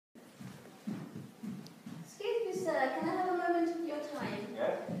sir, can I have a moment of your time?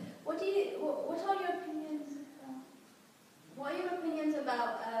 Yeah. What are your opinions? What are your opinions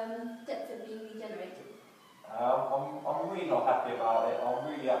about Deptford being regenerated? I'm really not happy about it.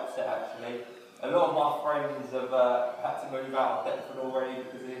 I'm really upset actually. A lot of my friends have had to move out of Deptford already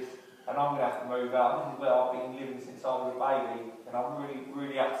because of this, and I'm going to have to move out. This is where I've been living since I was a baby, and I'm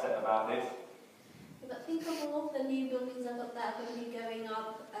really upset about this. But think of all the new buildings that are going to be going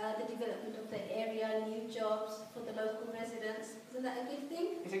up, the development of the area, new jobs for the local residents. Isn't that a good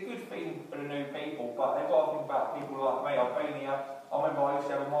thing? It's a good thing for the new people, but they've got to think about people like me. I've been here. I remember I used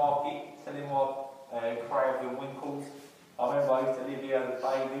to have a market selling my crabs and winkles. I remember I used to live here as a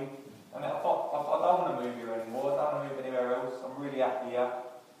baby. And I thought, I don't want to move here anymore. I don't want to move anywhere else. I'm really happy here.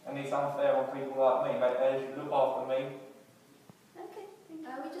 And it's unfair on people like me. They should look after me. Okay.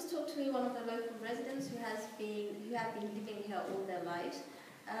 We just talked to one of the local residents who have been living here all their lives.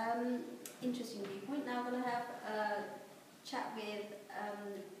 Interesting viewpoint. Now I'm going to have a chat with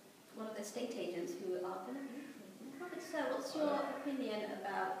one of the estate agents who are going to be. So, what's your opinion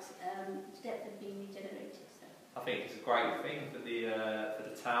about Deptford being regenerated? I think it's a great thing for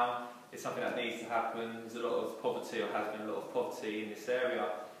the town. It's something that needs to happen. There's a lot of poverty, or has been a lot of poverty in this area,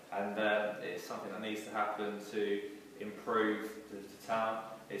 and it's something that needs to happen to improve the town.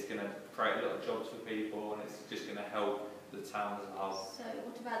 It's going to create a lot of jobs for people, and it's just going to help the town as a whole. So,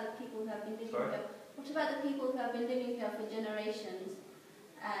 what about the people who have been living here? What about the people who have been living here for generations?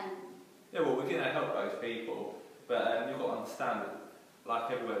 Yeah, well, we're going to help those people, but you've got to understand that,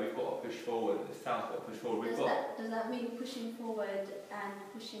 like everywhere, we've got to push forward. This town's got to push forward. Does that mean pushing forward and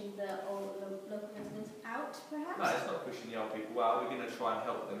pushing the local residents out, perhaps? No, it's not pushing the old people out. We're going to try and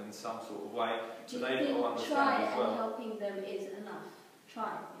help them in some sort of way. Do you think try and helping them is enough? Try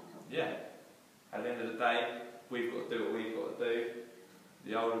and help them? Yeah. At the end of the day, we've got to do what we've got to do.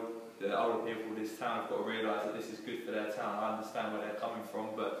 The older people of this town have got to realise that this is good for their town. I understand where they're coming from,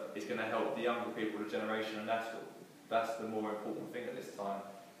 but it's going to help the younger people of the generation, and that's the more important thing at this time.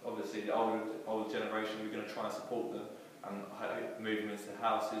 Obviously, the older generation, we're going to try and support them and move them into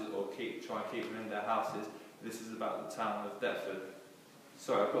houses, or try and keep them in their houses. This is about the town of Deptford.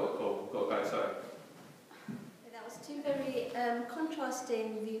 Sorry, I've got a call. I've got to go, sorry. That was two very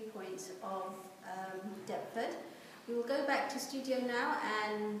contrasting viewpoints of Deptford. We will go back to studio now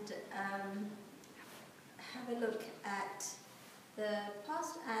and have a look at the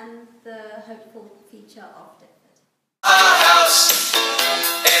past and the hopeful future of Deptford.